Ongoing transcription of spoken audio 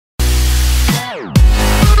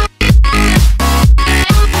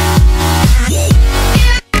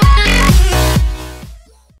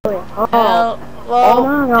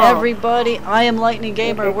everybody, I am Lightning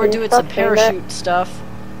Gamer. We're doing some parachute stuff.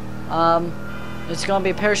 It's gonna be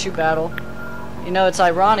a parachute battle. You know, it's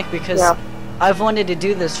ironic because I've wanted to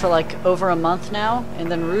do this for like over a month now,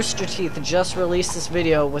 and then Rooster Teeth just released this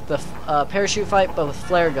video with the parachute fight, but with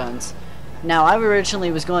flare guns. Now, I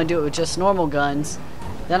originally was going to do it with just normal guns.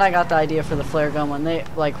 Then I got the idea for the flare gun when they,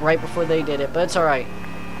 like, right before they did it, but it's alright.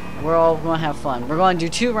 We're all going to have fun. We're going to do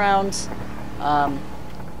 2 rounds.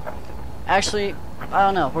 Actually, I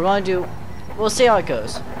don't know. We're going to do, we'll see how it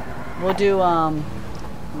goes. We'll do,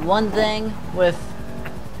 one thing with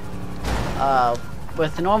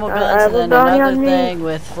normal guns, and then another thing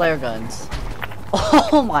with flare guns.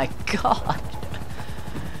 Oh my god.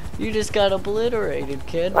 You just got obliterated,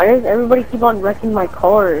 kid. Why does everybody keep on wrecking my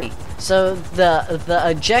cars? So the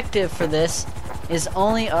objective for this is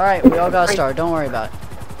only, alright, we all got a star, don't worry about it.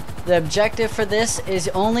 The objective for this is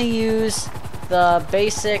only use the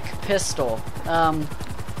basic pistol.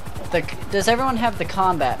 Does everyone have the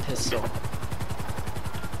combat pistol?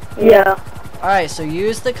 Yeah. Alright, so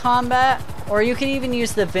use the combat, or you can even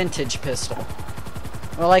use the vintage pistol.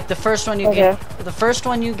 Or like the first one you get, the first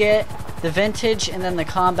one you get, the vintage, and then the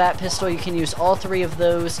combat pistol. You can use all 3 of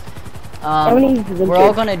those. We're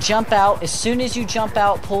all going to jump out. As soon as you jump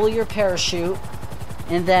out, pull your parachute,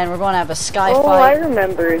 and then we're going to have a sky fight. Oh, I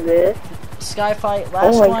remember this. Sky fight.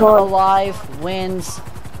 Last one alive wins.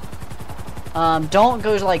 Don't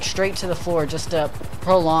go like straight to the floor, just to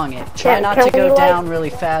prolong it. Try not to go down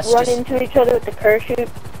really fast. Run into each other with the parachute.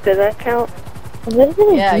 Does that count?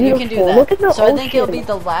 Yeah, you can do that. Look at the so I think it'll be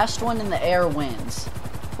the last one in the air wins.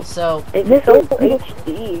 So this is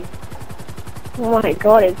HD. Oh my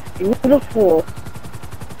god, it's beautiful.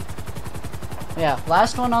 Yeah,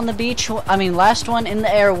 last one on the beach. I mean, last one in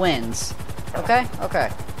the air wins. Okay, okay.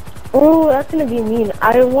 Oh, that's gonna be mean.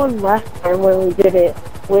 I won last time when we did it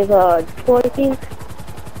with 2, I think.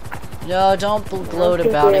 No, don't gloat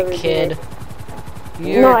about it, kid.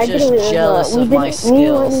 You're just jealous of my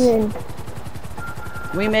skills.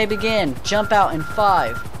 We may begin. Jump out in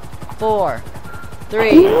 5, 4,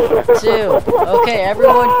 3, 2. Okay,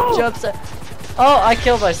 everyone jumps out. Oh, I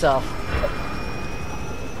killed myself.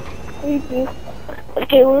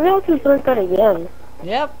 Okay, we're going to start that again.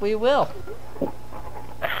 Yep, we will.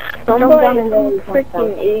 Some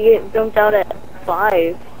freaking idiot jumped out at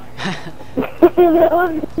 5. That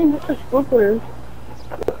was just slippers.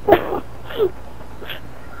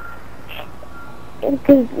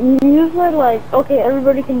 Because you said like, okay,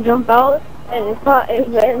 everybody can jump out, and it's not,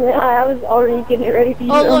 and I was already getting ready to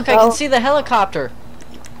jump out. Oh look, I can see the helicopter.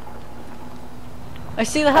 I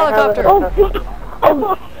see the helicopter. Oh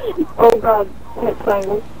god, it's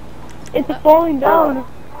triangle. It's falling down.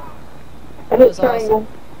 It's triangle.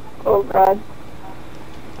 Oh god.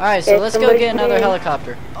 Alright, so let's go get another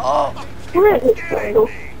helicopter. Oh! It's triangle.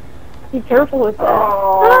 Be careful with that.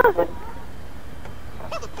 Oh.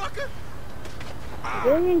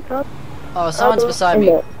 Oh, someone's beside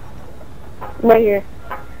me. Right here.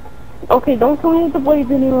 Okay, don't come in with the blades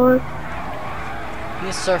anymore.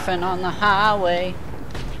 He's surfing on the highway.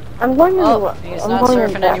 I'm going in the he's not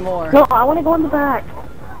surfing anymore. No, I want to go in the back.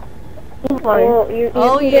 Well, you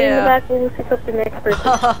can get in the back and we'll pick up the next person.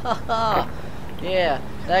 Yeah,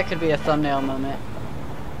 that could be a thumbnail moment.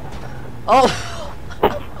 Oh!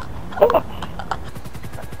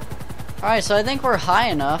 Alright, so I think we're high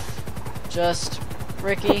enough. Just,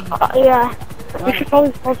 Ricky. Yeah. We should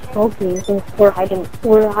probably start smoking since we're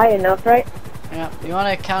high enough, right? Yeah. You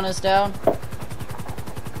want to count us down?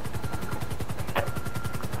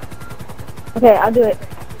 Okay, I'll do it.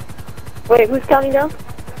 Wait, who's counting down?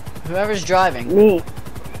 Whoever's driving. Me.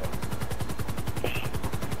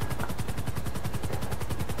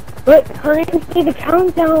 Wait, hurry and see the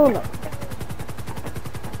countdown.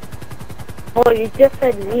 Oh, you just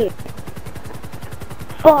said me.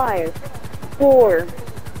 5, 4,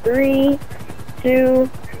 3, 2,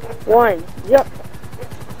 1. Yep.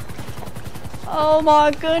 Oh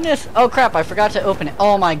my goodness. Oh crap, I forgot to open it.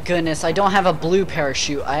 Oh my goodness, I don't have a blue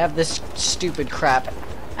parachute. I have this stupid crap.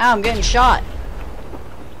 Ow, I'm getting shot.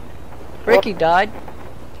 Ricky died.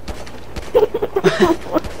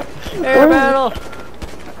 Air battle.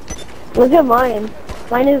 Look at mine.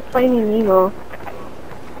 Mine is Finding Nemo.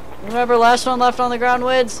 Remember, last one left on the ground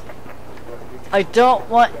wins. I don't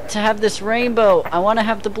want to have this rainbow. I want to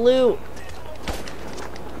have the blue.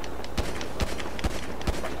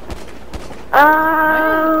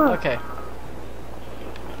 Ah! Okay.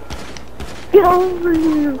 Get over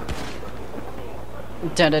here!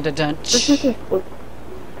 Dun dun dun dun.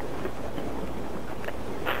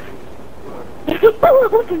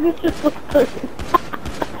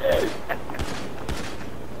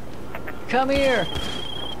 Come here.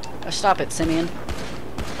 Stop it, Simeon.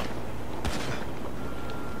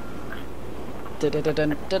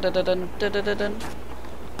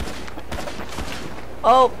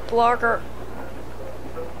 Oh, blocker.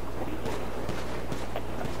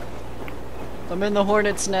 I'm in the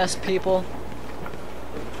hornet's nest, people.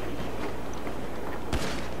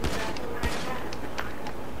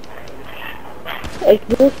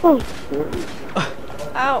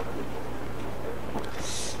 Ow.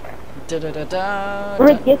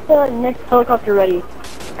 Rick, get the next helicopter ready.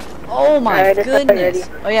 Oh my goodness.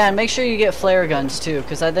 Oh yeah, and make sure you get flare guns too,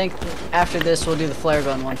 because I think after this we'll do the flare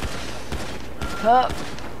gun one.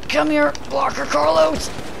 Come here, blocker Carlos.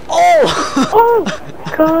 Oh! Oh,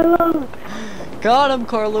 Carlos. Got him,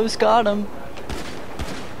 Carlos, got him.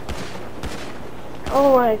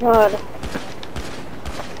 Oh my god.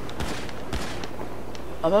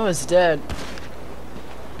 I'm almost dead.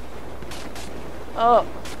 Oh,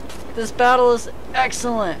 this battle is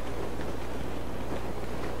excellent.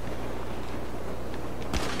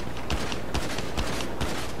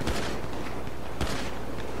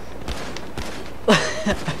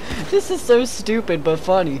 This is so stupid but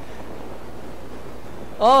funny.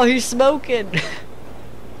 Oh, he's smoking.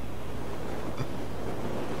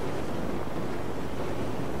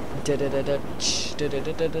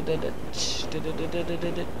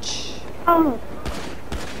 Oh.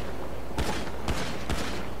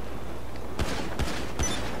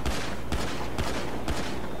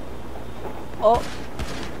 Oh.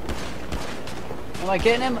 Am I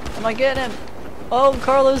getting him? Am I getting him? Oh,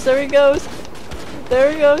 Carlos, there he goes.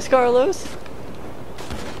 There he goes, Carlos.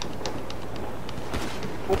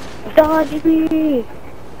 Dodge me.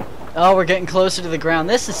 Oh, we're getting closer to the ground.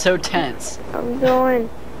 This is so tense. I'm going.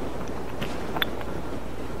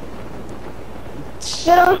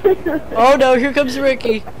 No. Oh no, here comes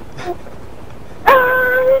Ricky.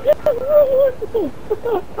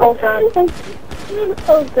 Oh god.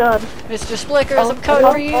 Oh god. Mr. Splickers, I'm coming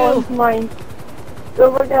for you. Oh, it's mine.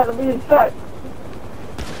 Oh my god, I'm being stuck.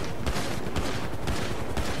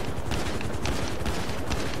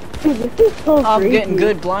 Dude, this is so I'm crazy. getting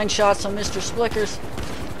good blind shots on Mr. Splickers.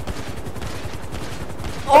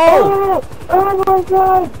 Oh! Oh my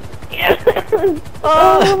god!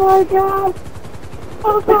 Oh my god!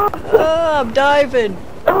 Oh god! I'm diving.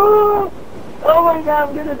 Oh! Oh my god,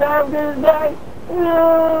 I'm gonna die, I'm gonna die!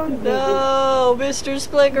 No! No, Mr.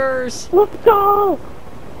 Splickers. Let's go!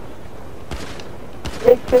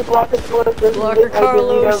 Blocker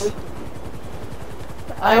Carlos.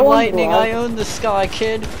 I'm lightning, I own the sky,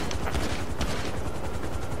 kid.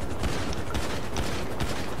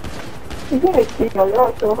 You're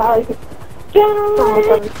so high.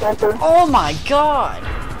 Oh my god!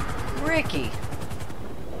 Ricky.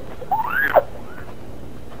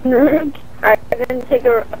 Alright, we're gonna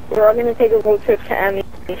take a road trip to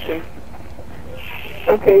ammunition.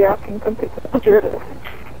 Okay, y'all can come pick up your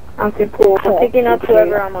I'm picking up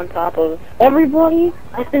whoever I'm on top of. Everybody,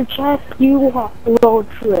 I suggest you road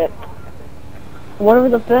trip. One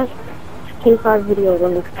of the best K5 videos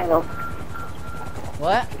on this channel.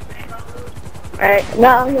 What? Alright,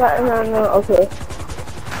 no, okay.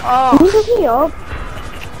 Oh. Can you pick me up?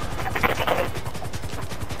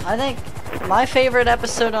 I think my favorite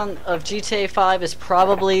episode of GTA 5 is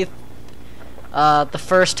probably the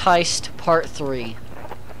first heist, part 3.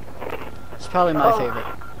 It's probably my favorite.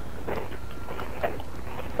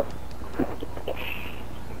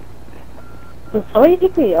 Somebody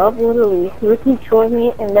picked me up, literally. Ricky joined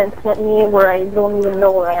me and then sent me where I don't even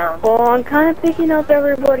know where I am. Well, I'm kind of picking up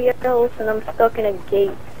everybody else and I'm stuck in a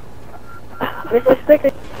gate. Mr.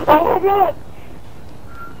 Sticker. Oh my god!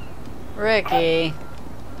 Ricky.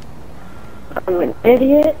 I'm an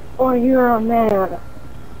idiot or you're a man.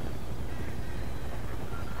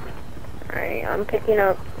 Alright, I'm picking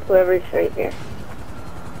up whoever's right here.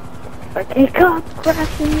 Okay, God,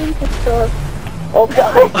 crashing into stuff. Oh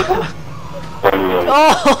god.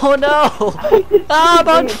 Oh no! Ah, I'm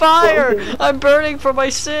on fire! I'm burning for my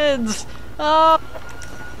sins! Oh.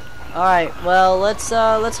 Alright, well let's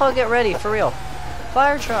all get ready for real.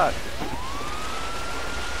 Fire truck.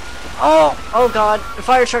 Oh god, the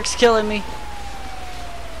fire truck's killing me.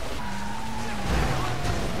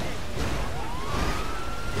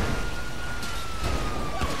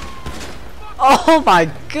 Oh my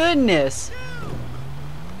goodness!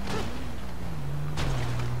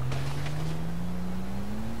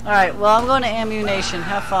 Alright, well I'm going to ammunition.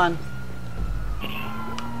 Have fun.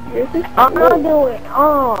 I'm not doing it.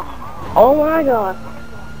 Oh my god.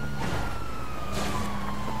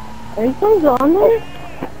 Anything's on there?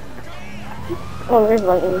 Oh, there's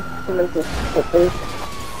lightning. Somebody just put this.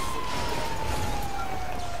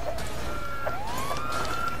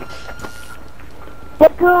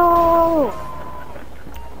 Let's go!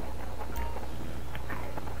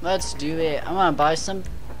 Let's do it. I'm gonna buy some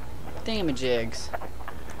thingamajigs.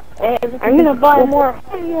 Hey, I'm gonna buy more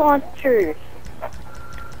honey launchers.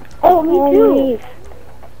 Oh, me too.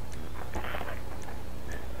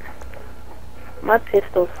 My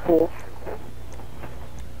pistol's full.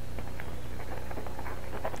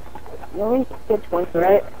 You only get 20,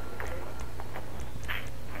 right?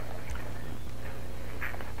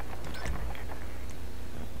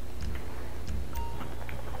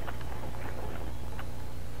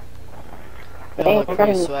 Oh,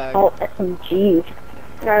 free swag. Oh, SMGs.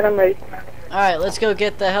 Alright, I'm ready. Alright, let's go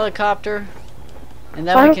get the helicopter. And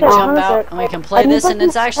then we can jump out and we can play this, and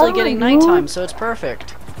it's actually getting nighttime, so it's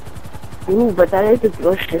perfect. Ooh, but that is a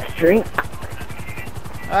delicious drink.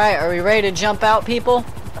 Alright, are we ready to jump out, people?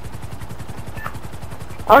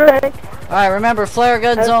 Alright. Alright, remember, flare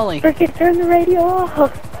guns only. Freaking turn the radio off.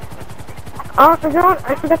 Oh, I forgot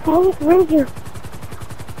to close the radio.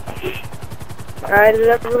 Alright, is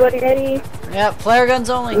everybody ready? Yep, flare guns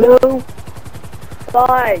only. No.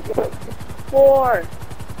 5, 4,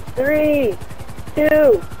 3,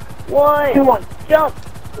 2, 1. 2, 1. Jump.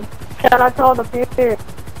 Shout out to all the players.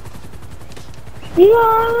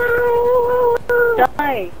 Yeah.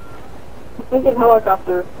 Die. We can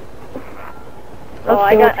helicopter. Oh,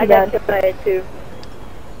 I got hit by it too.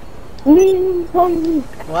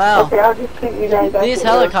 Wow. Okay, I'll just keep you guys back. These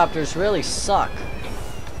helicopters really suck.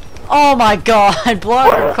 Oh my god,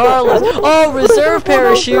 Blocker Carlos. Oh, reserve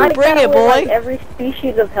parachute, bring it, boy. Like every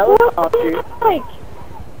species of helicopter.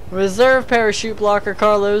 Reserve parachute, Blocker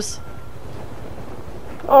Carlos.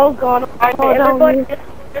 Oh god, everybody just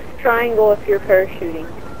triangle if you're parachuting.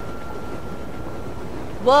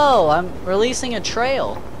 Whoa, I'm releasing a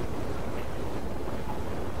trail.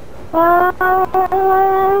 Oh,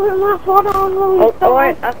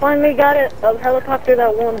 alright, I finally got a helicopter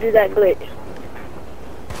that won't do that glitch.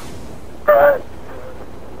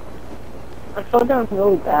 I fell down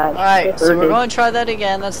really bad. Alright, so we're going to try that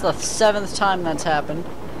again. That's the 7th time that's happened.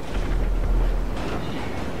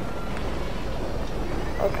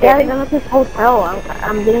 Okay. Yeah, I'm at this hotel.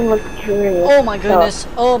 I'm getting luxurious. Oh my goodness,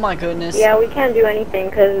 oh my goodness. Yeah, we can't do anything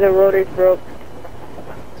because the rotor's broke.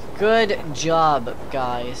 Good job,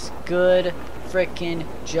 guys. Good frickin'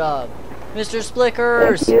 job. Mr.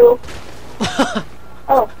 Splickers! Thank you.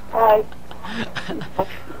 Oh, hi.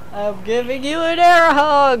 I'm giving you an air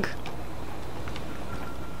hug!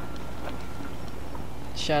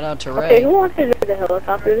 Shout out to Ray. Okay, who wants to do the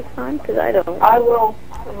helicopter this time? Because I don't. I will.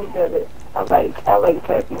 Let me do it. I like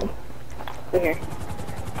typing. Here.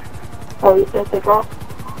 Oh, you said take off?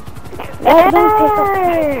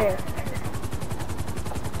 Hey!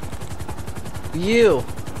 You!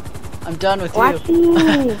 I'm done with you.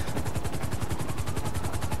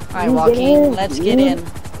 Alright, Joaquin, let's get in.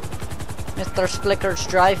 Mr. Splickers,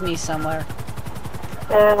 drive me somewhere.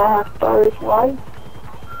 And I have Irish wine.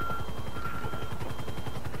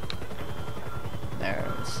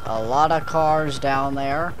 There's a lot of cars down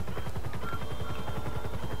there.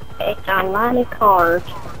 It's a lot of cars.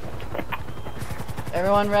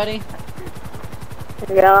 Everyone ready?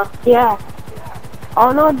 Yeah. Yeah.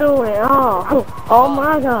 Oh, no, do it. Oh. Oh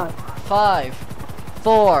my god. 5,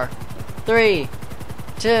 4, 3,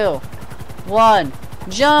 2, 1.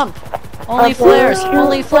 Jump! Only flares!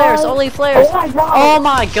 Only flares! Only flares! Oh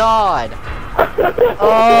my god!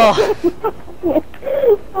 Oh!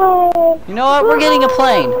 You know what? We're getting a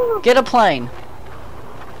plane. Get a plane.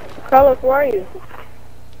 Carlos, where are you?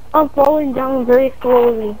 I'm falling down very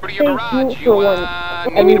slowly. Go to your garage.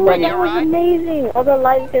 That was amazing. All the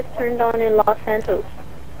lights just turned on in Los Santos.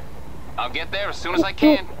 I'll get there as soon as I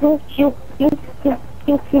can.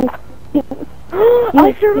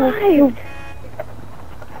 I survived!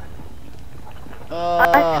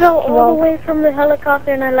 I fell all the way from the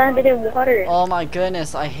helicopter and I landed in water. Oh my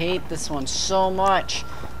goodness, I hate this one so much.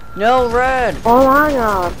 No red! Oh my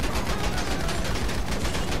god.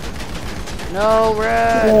 No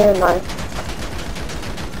red! Yeah, nice.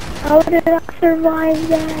 How did I survive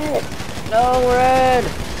that? No red!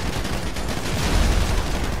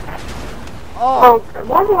 Oh,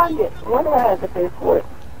 why do I have to pay for it?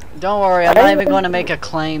 Don't worry, I'm not even going to make a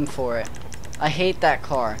claim for it. I hate that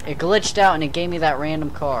car. It glitched out and it gave me that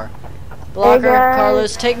random car. Blocker,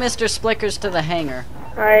 Carlos, take Mr. Splickers to the hangar.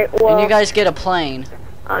 Alright, well... And you guys get a plane.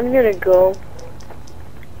 I'm gonna go.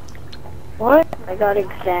 What? I got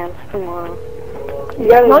exams tomorrow. You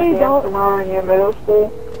got exams tomorrow in your middle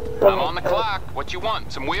school? I'm on the clock. What you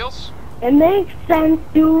want? Some wheels? It makes sense,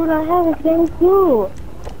 dude. I have exams too.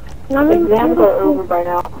 Exams are over by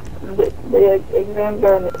now. The exams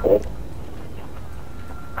are in the 6th.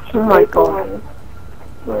 Oh my god.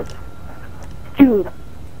 Dude.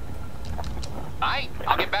 Alright,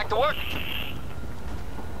 I'll get back to work.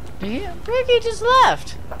 Yeah, Ricky just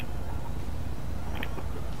left.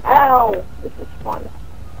 Ow! This is fun.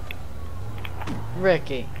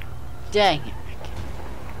 Ricky. Dang it.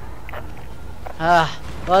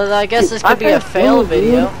 Well, I guess this could be a fail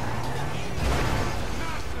video.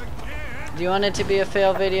 Do you want it to be a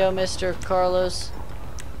fail video, Mr. Carlos?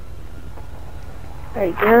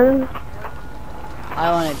 I guess.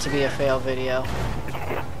 I want it to be a fail video.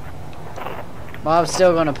 Well, I'm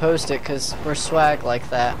still gonna post it because we're swag like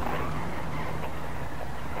that.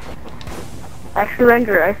 I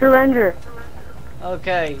surrender.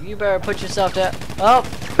 Okay, you better put yourself down. Oh!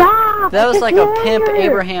 Stop! That was like a pimp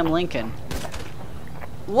Abraham Lincoln.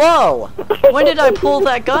 Whoa! When did I pull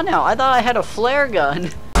that gun out? I thought I had a flare gun.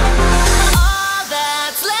 All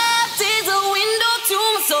that's left is a window to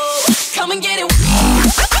my soul. Come and get it.